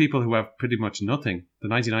 Us people who have pretty much nothing, the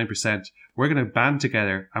 99%, we're going to band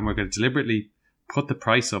together and we're going to deliberately put the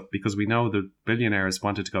price up because we know the billionaires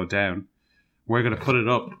want it to go down. We're going to put it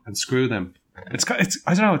up and screw them. It's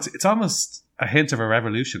I don't know, it's almost a hint of a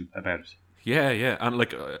revolution about it. Yeah. And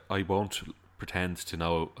like, I won't pretend to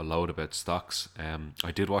know a load about stocks.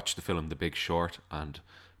 I did watch the film The Big Short and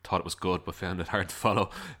thought it was good, but found it hard to follow.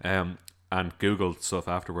 And Googled stuff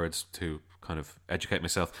afterwards to kind of educate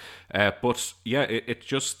myself. But yeah, it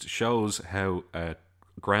just shows how a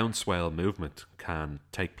groundswell movement can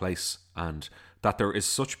take place and that there is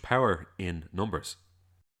such power in numbers.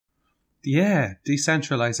 Yeah,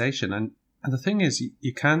 decentralization. And the thing is,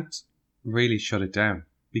 you can't really shut it down,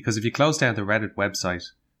 because if you close down the Reddit website,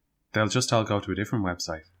 they'll just all go to a different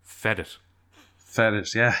website. Fed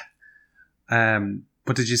it, yeah.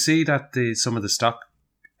 But did you see that some of the stock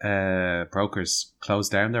brokers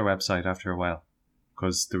closed down their website after a while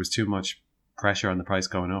because there was too much pressure on the price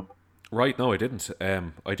going up? Right, no, I didn't.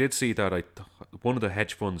 I did see that one of the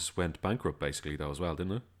hedge funds went bankrupt basically though as well,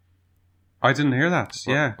 didn't it? I didn't hear that.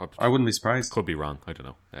 Yeah, I wouldn't be surprised. Could be wrong. I don't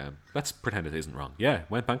know. Let's pretend it isn't wrong. Yeah,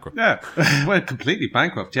 went bankrupt. Yeah, went completely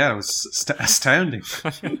bankrupt. Yeah, it was astounding.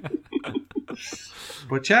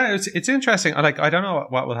 But yeah, it's interesting. I don't know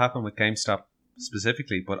what will happen with GameStop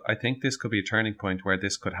specifically, but I think this could be a turning point where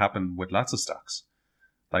this could happen with lots of stocks,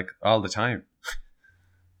 like all the time.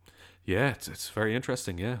 Yeah, it's very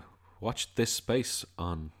interesting. Yeah, watch this space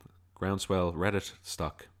on Groundswell Reddit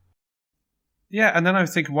stock. Yeah, and then I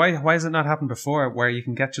was thinking, why has it not happened before, where you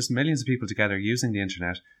can get just millions of people together using the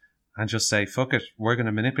internet and just say, fuck it, we're going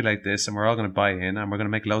to manipulate this and we're all going to buy in and we're going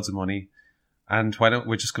to make loads of money, and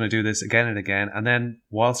we're just going to do this again and again, and then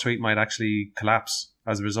Wall Street might actually collapse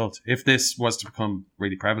as a result, if this was to become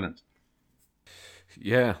really prevalent.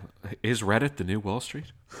 Yeah, is Reddit the new Wall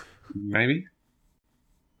Street? Maybe.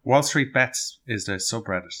 Wall Street Bets is the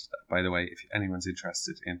subreddit, by the way, if anyone's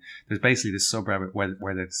interested in. There's basically this subreddit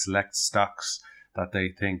where they select stocks that they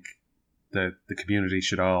think the community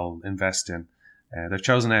should all invest in. They've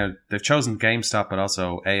chosen GameStop, but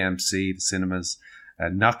also AMC, the cinemas,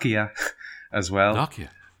 Nokia as well.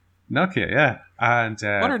 Nokia, yeah, and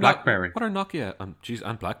BlackBerry. What are Nokia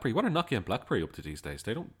and BlackBerry? What are Nokia and BlackBerry up to these days?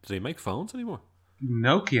 Do they make phones anymore?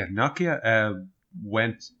 Nokia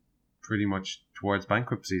went pretty much towards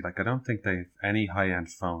bankruptcy. Like, I don't think they have any high-end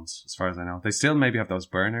phones, as far as I know. They still maybe have those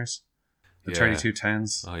burners, the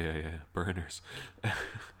 3210s. Oh yeah, burners.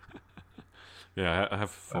 Yeah, I have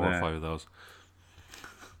 4 or 5 of those.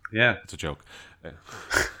 Yeah, it's a joke.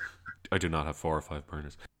 I do not have 4 or 5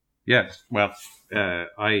 burners. Yeah, well,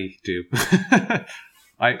 I do.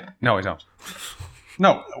 No, I don't.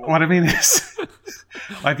 No, what I mean is,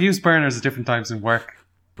 I've used burners at different times in work.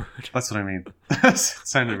 That's what I mean. It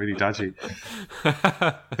sounded really dodgy.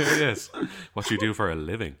 It is. What you do for a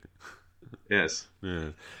living. Yes. Yeah.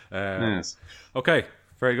 Yes. Okay,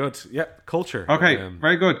 very good. Yeah, culture. Okay,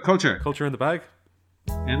 very good. Culture. Culture in the bag?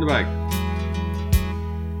 In the bag.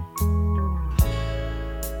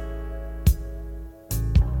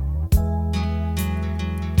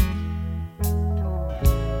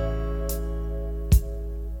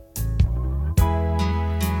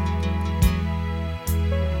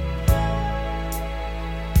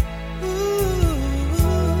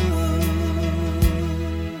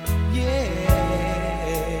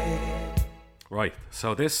 Right,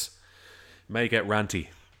 so this may get ranty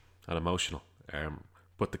and emotional,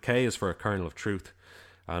 but the K is for a kernel of truth.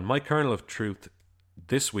 And my kernel of truth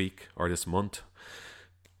this week, or this month,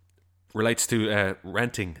 relates to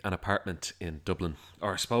renting an apartment in Dublin,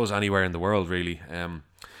 or I suppose anywhere in the world, really.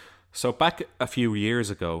 So back a few years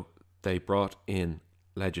ago, they brought in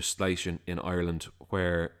legislation in Ireland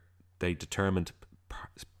where they determined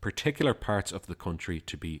particular parts of the country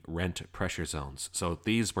to be rent pressure zones. So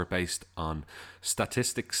these were based on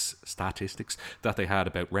statistics that they had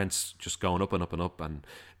about rents just going up and up and up, and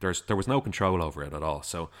there was no control over it at all.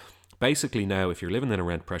 So basically now, if you're living in a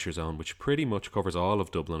rent pressure zone, which pretty much covers all of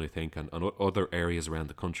Dublin, I think, and other areas around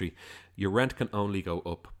the country, your rent can only go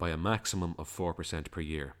up by a maximum of 4% per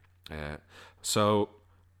year. So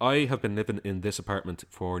I have been living in this apartment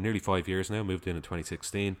for nearly 5 years now, moved in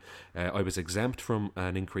 2016. I was exempt from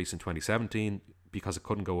an increase in 2017 because it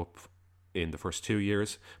couldn't go up in the first 2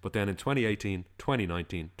 years. But then in 2018,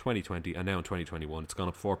 2019, 2020, and now in 2021, it's gone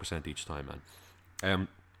up 4% each time, man.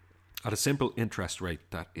 At a simple interest rate,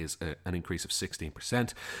 that is an increase of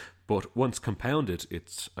 16%. But once compounded,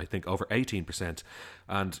 it's, I think, over 18%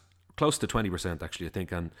 and close to 20%, actually, I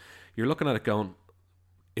think. And you're looking at it going,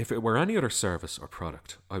 if it were any other service or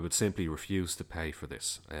product, I would simply refuse to pay for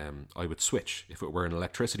this. I would switch. If it were an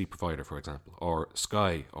electricity provider, for example, or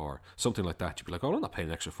Sky or something like that, you'd be like, oh, I'm not paying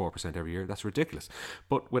an extra 4% every year. That's ridiculous.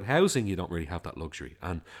 But with housing, you don't really have that luxury.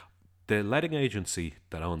 And the letting agency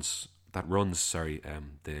the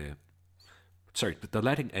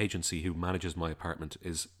letting agency who manages my apartment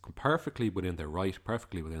is perfectly within their right,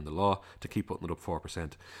 perfectly within the law to keep putting it up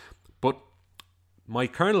 4%. But my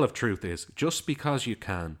kernel of truth is, just because you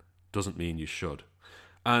can doesn't mean you should.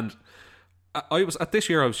 And I was at this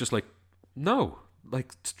year, I was just like, no,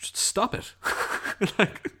 like, just stop it.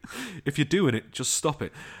 Like, if you're doing it, just stop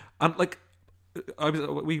it. And like,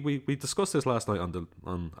 we discussed this last night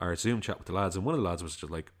on our Zoom chat with the lads, and one of the lads was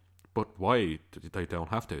just like, but why they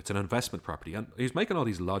don't have to? It's an investment property. And he's making all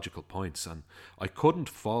these logical points, and I couldn't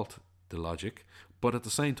fault the logic, but at the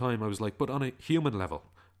same time I was like, but on a human level,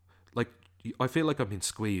 like, I feel like I'm being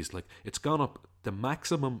squeezed. Like, it's gone up the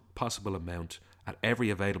maximum possible amount at every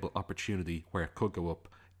available opportunity where it could go up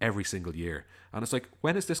every single year. And it's like,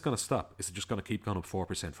 when is this going to stop? Is it just going to keep going up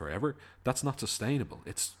 4% forever? That's not sustainable.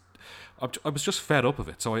 I was just fed up of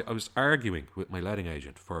it. So I was arguing with my letting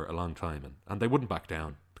agent for a long time, and they wouldn't back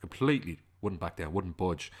down. Completely wouldn't back down, wouldn't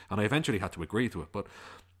budge. And I eventually had to agree to it. But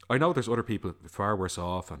I know there's other people far worse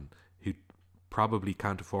off and who probably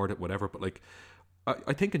can't afford it, whatever. But like,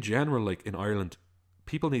 I think in general, like in Ireland,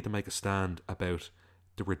 people need to make a stand about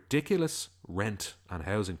the ridiculous rent and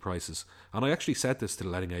housing prices. And I actually said this to the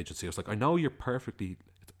letting agency. I was like, I know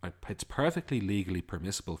it's perfectly legally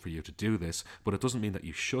permissible for you to do this, but it doesn't mean that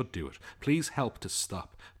you should do it. Please help to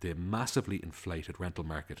stop the massively inflated rental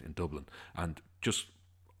market in Dublin. And just,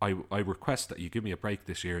 I request that you give me a break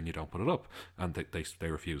this year and you don't put it up. And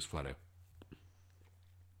they refuse flat out.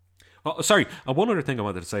 Oh, sorry. And one other thing I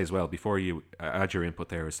wanted to say as well before you add your input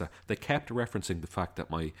there is that they kept referencing the fact that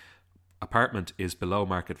my apartment is below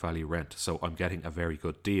market value rent, so I'm getting a very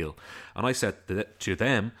good deal. And I said to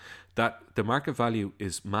them that the market value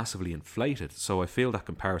is massively inflated, so I feel that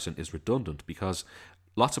comparison is redundant because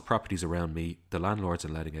lots of properties around me, the landlords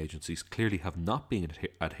and letting agencies clearly have not been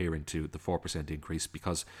adhering to the 4% increase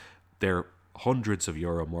because they're hundreds of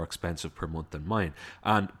euro more expensive per month than mine.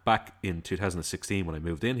 And back in 2016 when I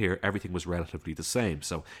moved in here, everything was relatively the same.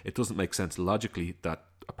 So it doesn't make sense logically that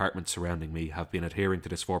apartments surrounding me have been adhering to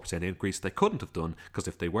this 4% increase. They couldn't have done, because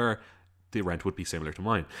if they were, the rent would be similar to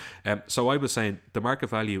mine. So I was saying the market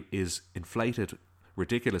value is inflated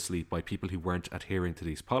ridiculously by people who weren't adhering to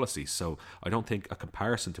these policies. So I don't think a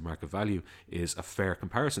comparison to market value is a fair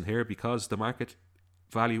comparison here, because the market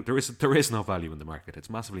value, there is no value in the market. It's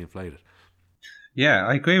massively inflated. Yeah,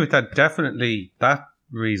 I agree with that. Definitely that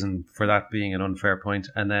reason for that being an unfair point.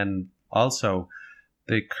 And then also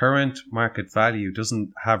the current market value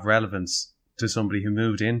doesn't have relevance to somebody who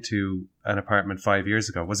moved into an apartment 5 years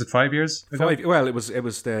ago. Was it 5 years ago? Well, it was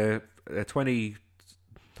the 20,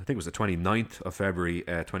 I think it was the 29th of February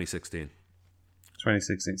 2016.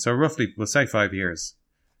 2016. So roughly, we'll say 5 years.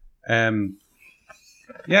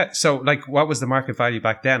 Yeah, so like, what was the market value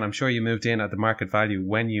back then? I'm sure you moved in at the market value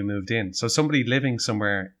when you moved in. So somebody living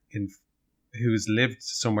somewhere who's lived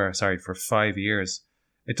somewhere, for 5 years,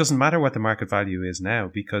 it doesn't matter what the market value is now,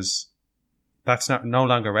 because that's no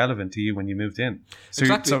longer relevant to you when you moved in. So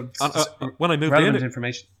exactly. When I moved relevant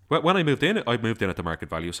information. When I moved in at the market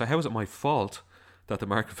value. So how is it my fault that the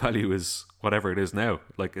market value is whatever it is now?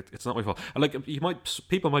 Like, it's not my fault. And like,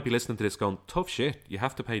 people might be listening to this going, tough shit, you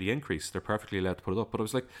have to pay the increase, they're perfectly allowed to put it up. But I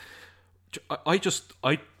was like, I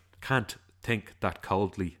can't think that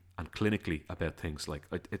coldly and clinically about things. Like,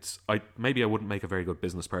 maybe I wouldn't make a very good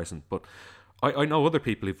business person, but I know other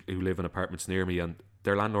people who live in apartments near me, and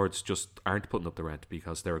their landlords just aren't putting up the rent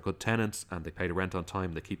because they're a good tenant and they pay the rent on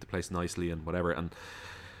time, they keep the place nicely and whatever. And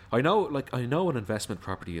I know an investment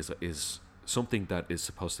property is something that is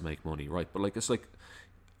supposed to make money, right? But like, it's like,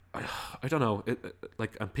 I don't know.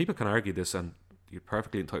 Like, and people can argue this, and you're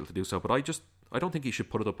perfectly entitled to do so. But I don't think you should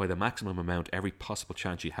put it up by the maximum amount every possible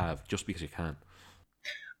chance you have, just because you can.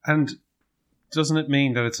 And doesn't it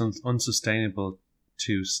mean that it's unsustainable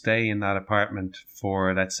to stay in that apartment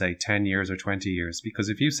for, let's say, 10 years or 20 years? Because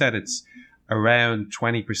if you said it's around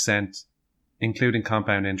 20%, including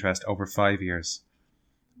compound interest, over 5 years,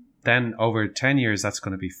 then over 10 years, that's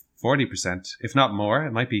going to be 40%, if not more.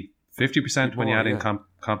 It might be 50% when you add in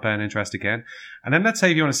compound interest again. And then let's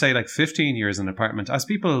say if you want to say like 15 years in an apartment, as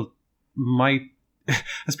people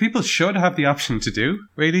should have the option to do,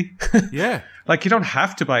 really. Yeah. Like, you don't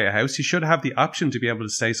have to buy a house. You should have the option to be able to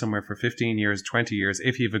stay somewhere for 15 years, 20 years,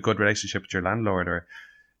 if you have a good relationship with your landlord, or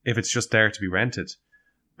if it's just there to be rented.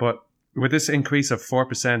 But with this increase of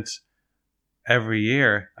 4% every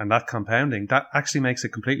year and that compounding, that actually makes it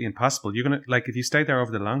completely impossible. You're going to, like, if you stay there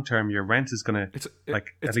over the long term, your rent is going to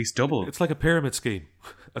at least double. It's like a pyramid scheme.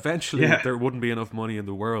 Eventually, there wouldn't be enough money in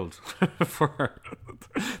the world for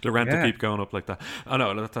the rent to keep going up like that. I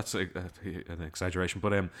know that's an exaggeration,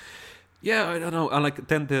 but I don't know. And like,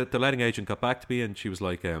 then the letting agent got back to me, and she was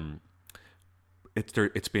like,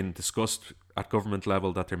 it's been discussed at government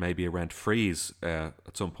level that there may be a rent freeze at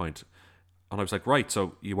some point. And I was like, right,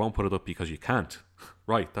 so you won't put it up because you can't.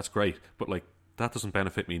 Right, that's great. But like, that doesn't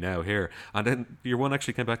benefit me now here. And then your one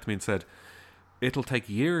actually came back to me and said, it'll take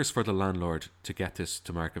years for the landlord to get this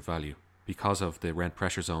to market value because of the rent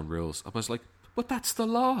pressure zone rules. I was like, but that's the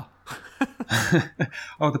law.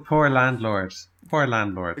 Oh, the poor landlord. Poor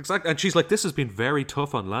landlord. Exactly. And she's like, this has been very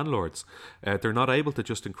tough on landlords. They're not able to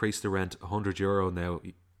just increase the rent €100 now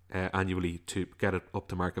annually to get it up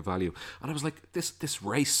to market value. And I was like, this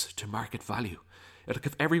race to market value. Like,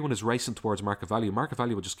 if everyone is racing towards market value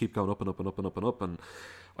will just keep going up and up and up and up and up. And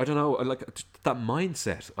I don't know, like that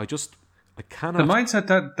mindset, I cannot. The mindset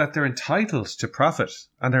that they're entitled to profit,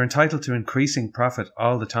 and they're entitled to increasing profit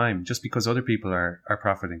all the time just because other people are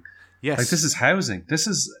profiting. Yes. Like, this is housing. This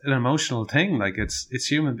is an emotional thing. Like, it's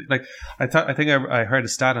human. Like, I think I heard a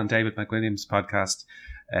stat on David McWilliams' podcast,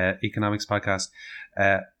 economics podcast,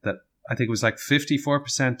 that I think it was like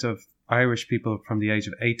 54% of Irish people from the age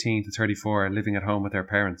of 18 to 34 are living at home with their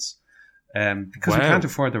parents, because we can't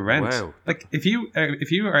afford the rent. Wow. Like, if you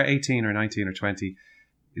are 18 or 19 or 20,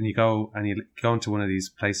 and you go into one of these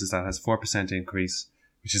places that has 4% increase,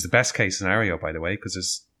 which is the best case scenario, by the way, because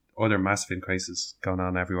there's other massive increases going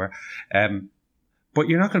on everywhere. But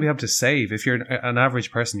you're not going to be able to save. If you're an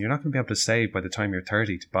average person, you're not going to be able to save by the time you're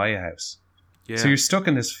 30 to buy a house. Yeah. So you're stuck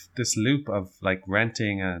in this loop of like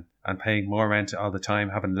renting and paying more rent all the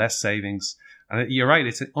time, having less savings. And you're right,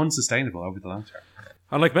 it's unsustainable over the long term.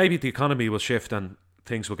 And like, maybe the economy will shift and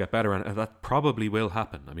things will get better, and that probably will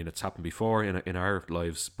happen. I mean, it's happened before in our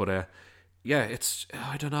lives, but it's,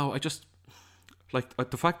 I don't know. I just like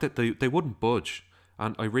the fact that they wouldn't budge,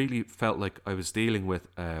 and I really felt like I was dealing with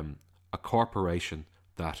a corporation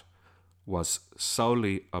that was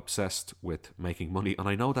solely obsessed with making money. And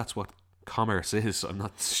I know that's what commerce is. I'm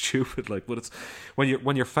not stupid, like, but it's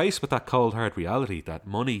when you're faced with that cold hard reality that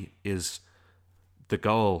money is the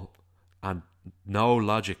goal, and no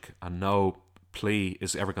logic and no plea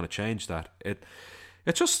is ever going to change that.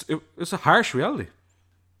 It's a harsh reality.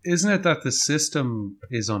 Isn't it that the system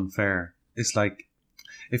is unfair? It's like,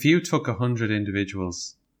 if you took 100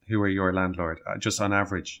 individuals who are your landlord, just on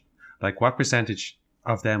average, like, what percentage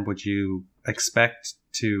of them would you expect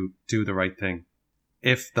to do the right thing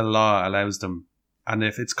if the law allows them, and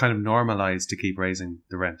if it's kind of normalized to keep raising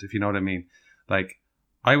the rent, if you know what I mean? Like,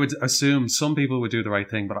 I would assume some people would do the right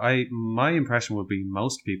thing, but my impression would be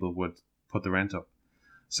most people would put the rent up.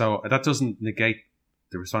 So that doesn't negate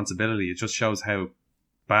the responsibility. It just shows how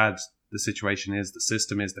bad the situation is, the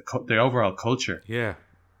system is, the overall culture. Yeah,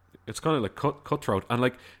 it's kind of like cutthroat. And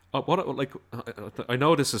like, I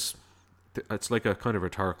know it's like a kind of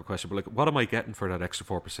rhetorical question, but like, what am I getting for that extra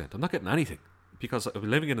 4%? I'm not getting anything, because I'm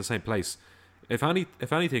living in the same place. If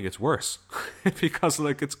anything, it's worse because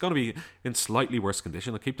like, it's going to be in slightly worse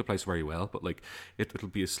condition. I keep the place very well, but like, it'll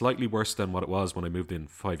be slightly worse than what it was when I moved in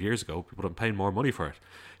 5 years ago. But I'm paying more money for it.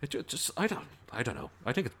 It just I don't know.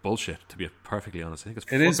 I think it's bullshit, to be perfectly honest. I think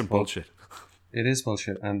it's fucking bullshit. It is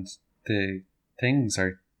bullshit, and the things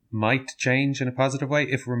might change in a positive way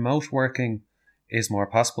if remote working is more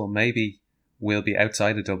possible. Maybe we'll be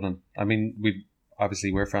outside of Dublin. I mean,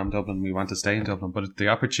 we're from Dublin. We want to stay in Dublin, but the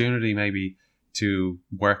opportunity maybe to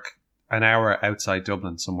work an hour outside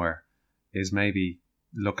Dublin somewhere is maybe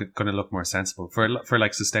going to look more sensible for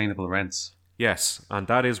like sustainable rents. Yes, and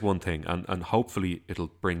that is one thing, and hopefully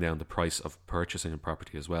it'll bring down the price of purchasing a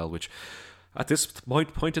property as well, which at this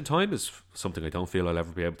point in time is something I don't feel I'll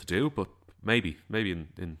ever be able to do, but maybe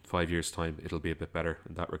in 5 years' time it'll be a bit better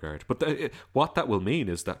in that regard. But what that will mean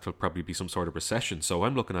is that there'll probably be some sort of recession. So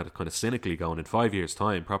I'm looking at it kind of cynically, going, in 5 years'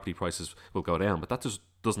 time property prices will go down. But that just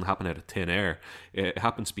doesn't happen out of thin air. It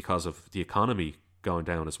happens because of the economy going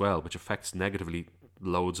down as well, which affects negatively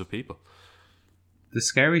loads of people. The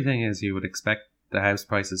scary thing is you would expect the house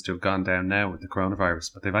prices to have gone down now with the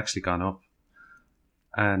coronavirus, but they've actually gone up.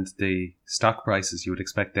 And the stock prices, you would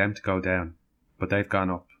expect them to go down, but they've gone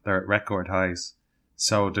up. They're at record highs.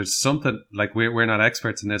 So there's something, like, we're not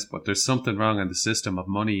experts in this, but there's something wrong in the system of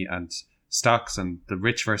money and stocks and the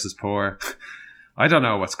rich versus poor. I don't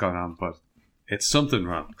know what's going on, but it's something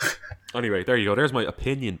wrong. Anyway, there you go. There's my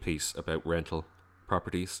opinion piece about rental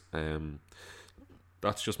properties.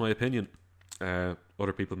 That's just my opinion.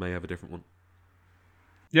 Other people may have a different one.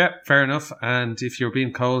 Yeah, fair enough. And if you're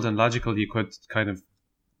being cold and logical, you could kind of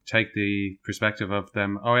take the perspective of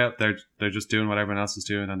them. Oh yeah, they're just doing what everyone else is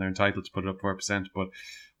doing, and they're entitled to put it up 4%. But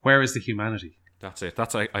where is the humanity? That's it.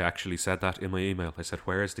 I actually said that in my email. I said,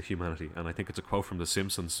 "Where is the humanity?" And I think it's a quote from The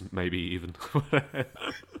Simpsons, maybe even.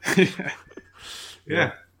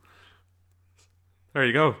 Yeah. There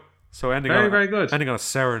you go. So very good. Ending on a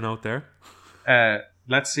sour note there.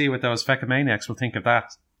 Let's see what those Feccomaniacs will think of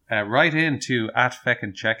that. Write in to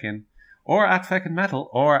 @Feckin Check-in, or @Feckin Metal,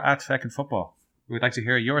 or @Feckin Football. We'd like to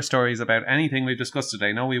hear your stories about anything we've discussed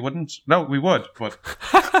today. No, we wouldn't. No, we would, but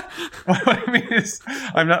what I mean is,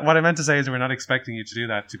 what I meant to say is we're not expecting you to do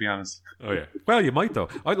that, to be honest. Oh yeah. Well, you might though.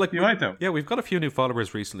 You might though. Yeah, we've got a few new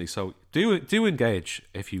followers recently, so do engage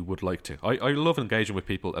if you would like to. I love engaging with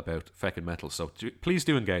people about Feckin Metal, so please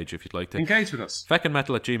do engage if you'd like to. Engage with us.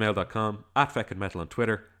 FeckinMetal@gmail.com, @FeckinMetal on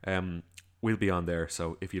Twitter. We'll be on there,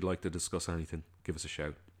 so if you'd like to discuss anything, give us a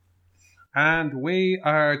shout. And we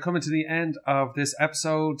are coming to the end of this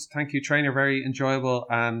episode. Thank you, Trainer. Very enjoyable.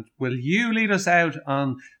 And will you lead us out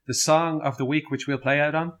on the song of the week, which we'll play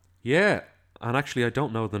out on? Yeah. And actually, I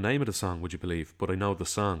don't know the name of the song, would you believe? But I know the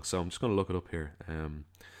song, so I'm just going to look it up here.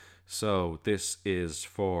 So this is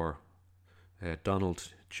for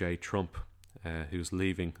Donald J. Trump, who's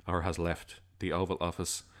leaving or has left the Oval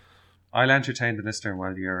Office. I'll entertain the listener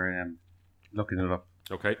while you're looking it up.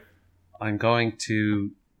 Okay. I'm going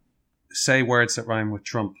to say words that rhyme with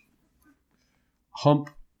Trump. Hump.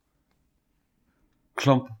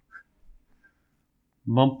 Clump.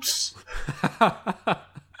 Mumps. Pum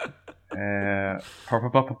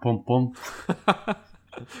pum.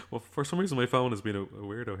 Well, for some reason my phone has been a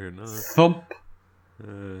weirdo here. No. Thump.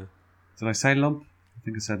 Did I say lump? I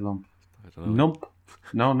think I said lump. I don't know. Nump.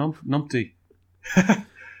 No, numpty.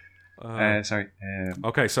 Sorry.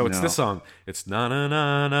 Okay, so it's this song. It's na na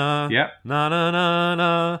na na. Yeah. Na na na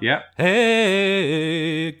na. Yeah.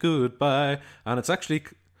 Hey, goodbye. And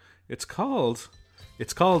it's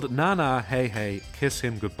called Nana Hey Hey Kiss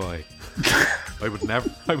Him Goodbye. I would never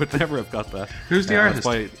have got that. Who's the artist?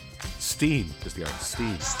 By Steam is the artist.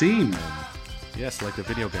 Steam. Yes, like the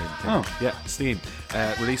video game thing. Oh. Yeah, Steam.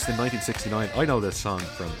 Released in 1969. I know this song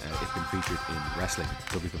from it's been featured in wrestling,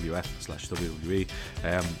 WWF/WWE.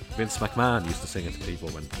 Vince McMahon used to sing it to people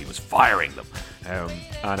when he was firing them.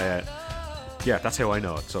 Yeah, that's how I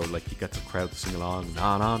know it. So like you get the crowd to sing along.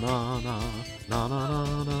 Na na na na na na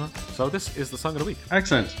na na. So this is the song of the week.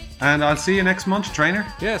 Excellent. And I'll see you next month, Trainer.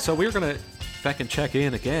 Yeah, so we're going to Feckin check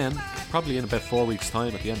in again, probably in about 4 weeks'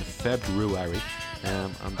 time at the end of February.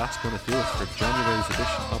 And that's going to do it for January's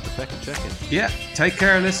edition of the Feckin Check-In. Yeah, take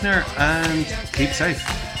care, listener, and keep safe.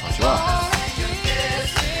 Bonjour.